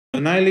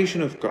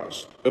Annihilation of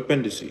Caste,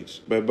 Appendices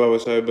by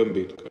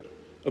Ambedkar.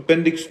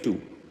 Appendix 2,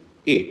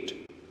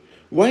 8.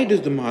 Why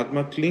does the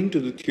Mahatma cling to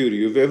the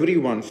theory of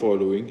everyone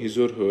following his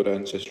or her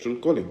ancestral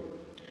calling?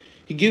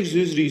 He gives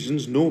his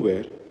reasons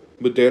nowhere,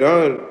 but there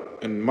are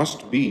and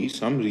must be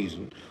some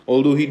reason,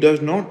 although he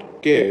does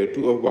not care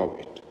to avow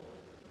it.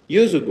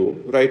 Years ago,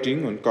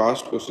 writing on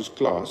caste versus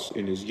class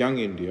in his Young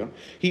India,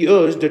 he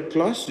urged that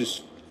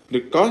the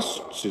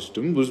caste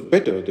system was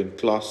better than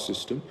class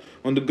system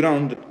on the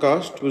ground that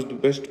caste was the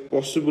best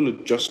possible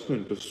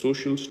adjustment of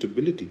social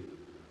stability.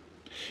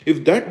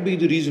 If that be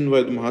the reason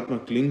why the Mahatma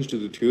clings to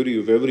the theory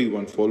of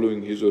everyone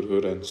following his or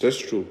her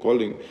ancestral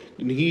calling,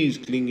 then he is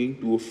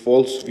clinging to a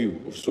false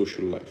view of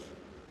social life.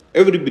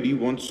 Everybody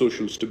wants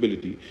social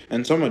stability,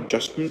 and some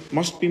adjustment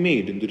must be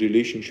made in the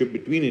relationship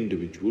between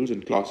individuals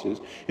and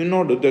classes in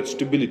order that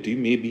stability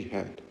may be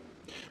had.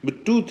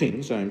 But two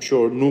things I am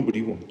sure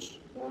nobody wants.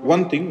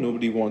 One thing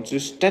nobody wants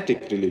is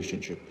static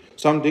relationship,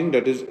 something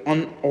that is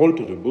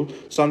unalterable,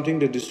 something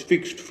that is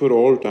fixed for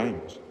all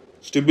times.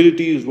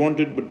 Stability is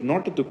wanted, but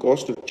not at the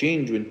cost of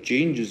change when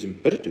change is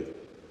imperative.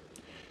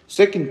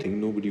 Second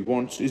thing nobody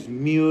wants is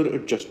mere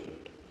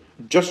adjustment.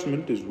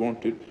 Adjustment is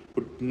wanted,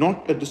 but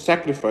not at the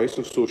sacrifice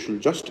of social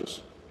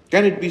justice.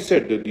 Can it be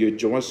said that the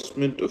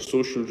adjustment of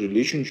social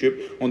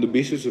relationship on the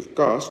basis of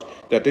caste,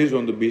 that is,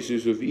 on the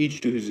basis of each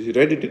to his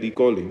hereditary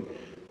calling,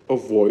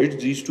 avoids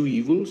these two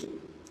evils?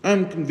 I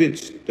am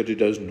convinced that it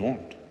does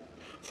not.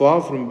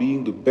 Far from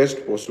being the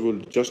best possible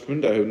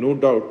adjustment, I have no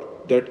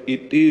doubt that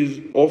it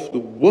is of the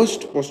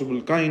worst possible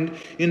kind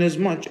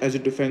inasmuch as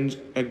it offends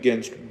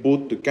against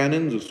both the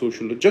canons of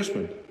social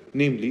adjustment,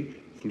 namely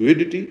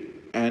fluidity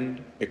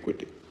and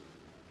equity.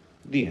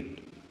 The end.